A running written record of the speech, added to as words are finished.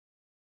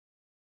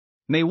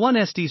May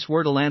 1's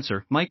Wordle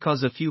answer might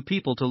cause a few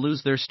people to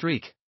lose their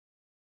streak.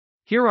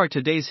 Here are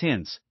today's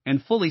hints,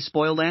 and fully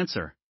spoiled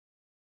answer.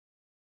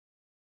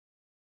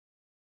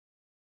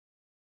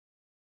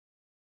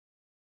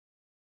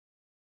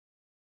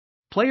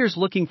 Players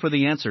looking for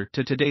the answer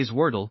to today's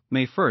Wordle,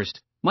 May 1st,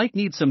 might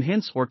need some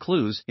hints or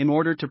clues in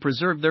order to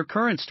preserve their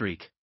current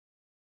streak.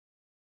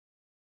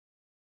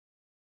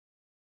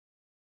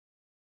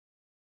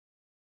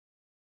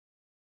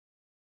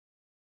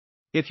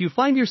 If you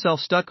find yourself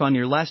stuck on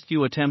your last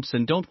few attempts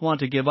and don't want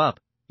to give up,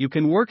 you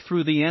can work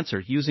through the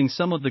answer using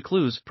some of the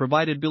clues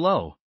provided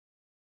below.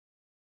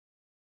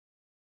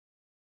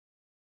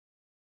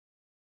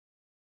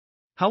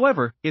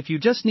 However, if you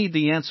just need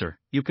the answer,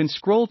 you can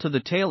scroll to the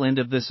tail end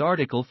of this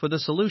article for the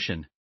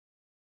solution.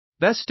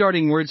 Best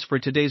starting words for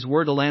today's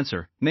Wordle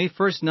answer, May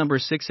 1st, number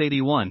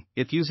 681.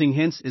 If using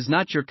hints is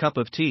not your cup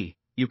of tea,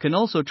 you can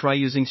also try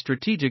using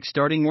strategic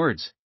starting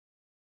words.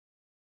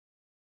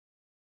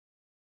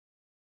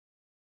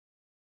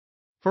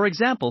 For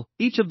example,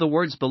 each of the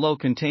words below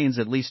contains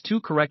at least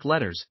 2 correct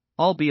letters,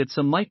 albeit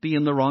some might be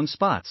in the wrong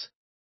spots.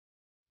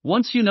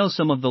 Once you know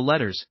some of the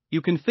letters,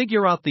 you can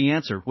figure out the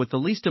answer with the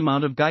least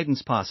amount of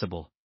guidance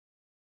possible.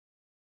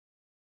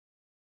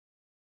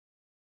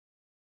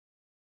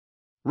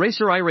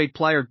 Racer irate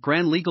plier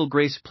grand legal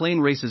grace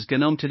plain races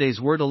gnome. Today's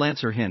Wordle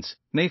answer hints,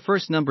 May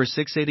 1st, number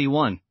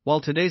 681.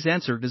 While today's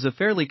answer is a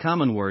fairly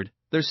common word,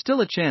 there's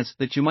still a chance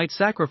that you might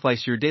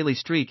sacrifice your daily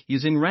streak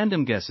using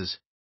random guesses.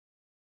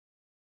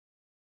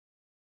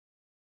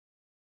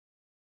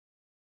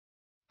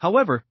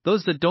 However,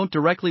 those that don't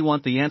directly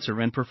want the answer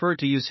and prefer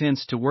to use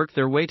hints to work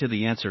their way to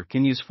the answer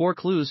can use 4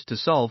 clues to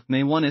solve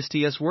May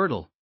 1's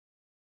Wordle.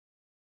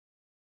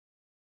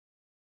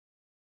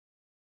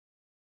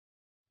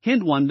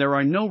 Hint 1. There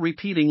are no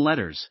repeating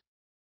letters.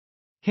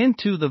 Hint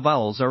 2. The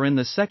vowels are in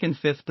the 2nd,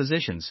 5th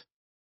positions.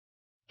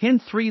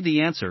 Hint 3.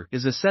 The answer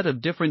is a set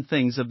of different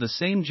things of the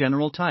same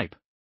general type.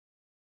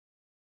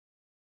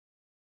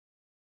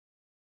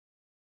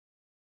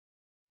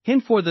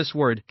 Hint 4. This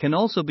word can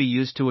also be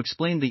used to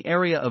explain the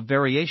area of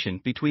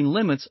variation between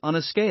limits on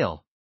a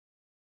scale.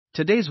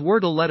 Today's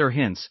Wordle letter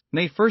hints,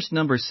 May 1st,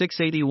 number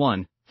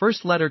 681.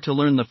 First letter to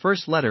learn the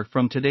first letter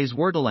from today's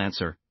Wordle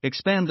answer,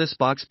 expand this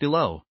box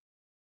below.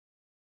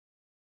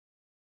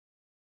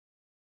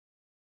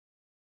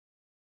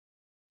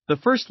 The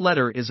first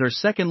letter is our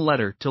second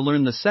letter to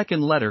learn the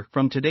second letter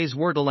from today's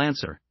Wordle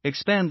answer,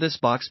 expand this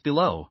box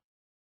below.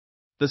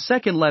 The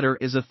second letter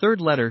is a third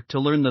letter to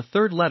learn the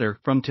third letter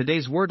from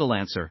today's Wordle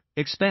answer,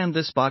 expand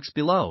this box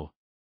below.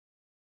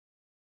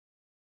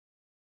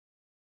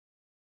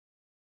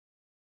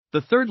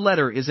 The third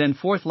letter is an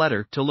fourth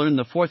letter to learn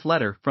the fourth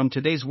letter from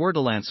today's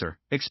Wordle answer,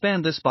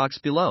 expand this box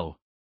below.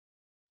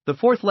 The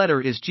fourth letter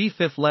is G.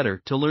 Fifth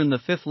letter to learn the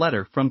fifth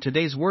letter from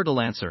today's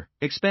Wordle answer,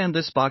 expand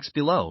this box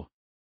below.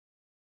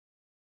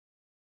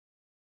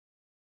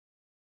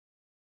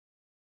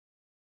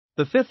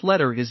 The fifth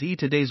letter is E.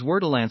 Today's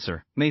Wordle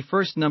answer, May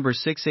 1st, number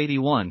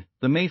 681.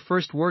 The May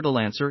 1st Wordle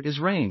answer is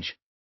range.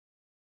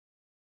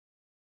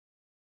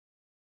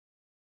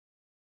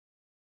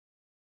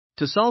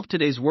 To solve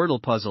today's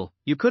Wordle puzzle,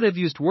 you could have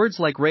used words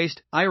like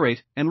raced,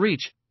 irate, and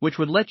reach, which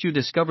would let you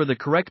discover the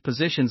correct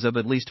positions of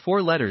at least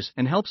 4 letters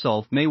and help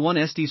solve May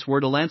 1's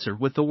Wordle answer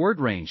with the word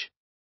range.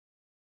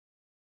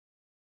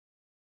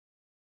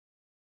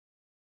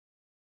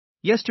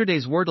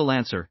 Yesterday's Wordle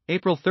answer,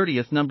 April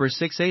 30th, number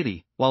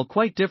 680. While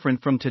quite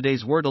different from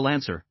today's Wordle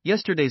answer,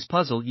 yesterday's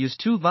puzzle used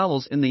 2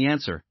 vowels in the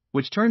answer,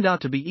 which turned out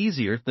to be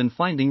easier than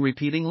finding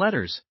repeating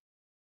letters.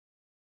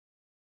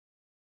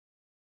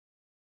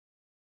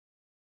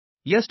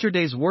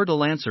 Yesterday's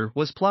Wordle answer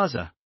was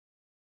plaza.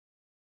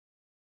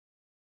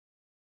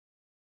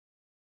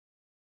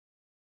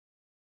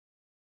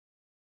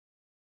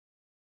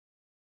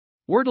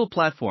 Wordle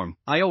platform,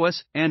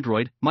 iOS,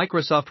 Android,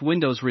 Microsoft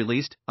Windows.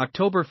 Released,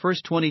 October 1,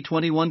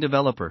 2021.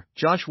 Developer,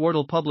 Josh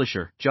Wordle.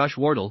 Publisher, Josh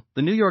Wordle.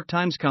 The New York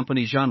Times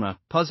Company. Genre,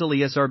 Puzzle.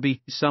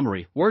 ESRB.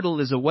 Summary. Wordle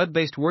is a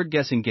web-based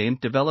word-guessing game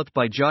developed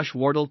by Josh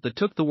Wordle that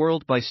took the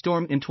world by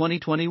storm in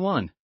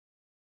 2021.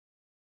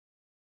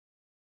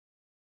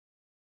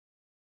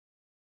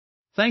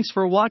 Thanks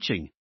for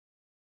watching.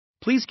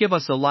 Please give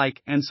us a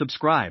like and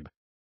subscribe.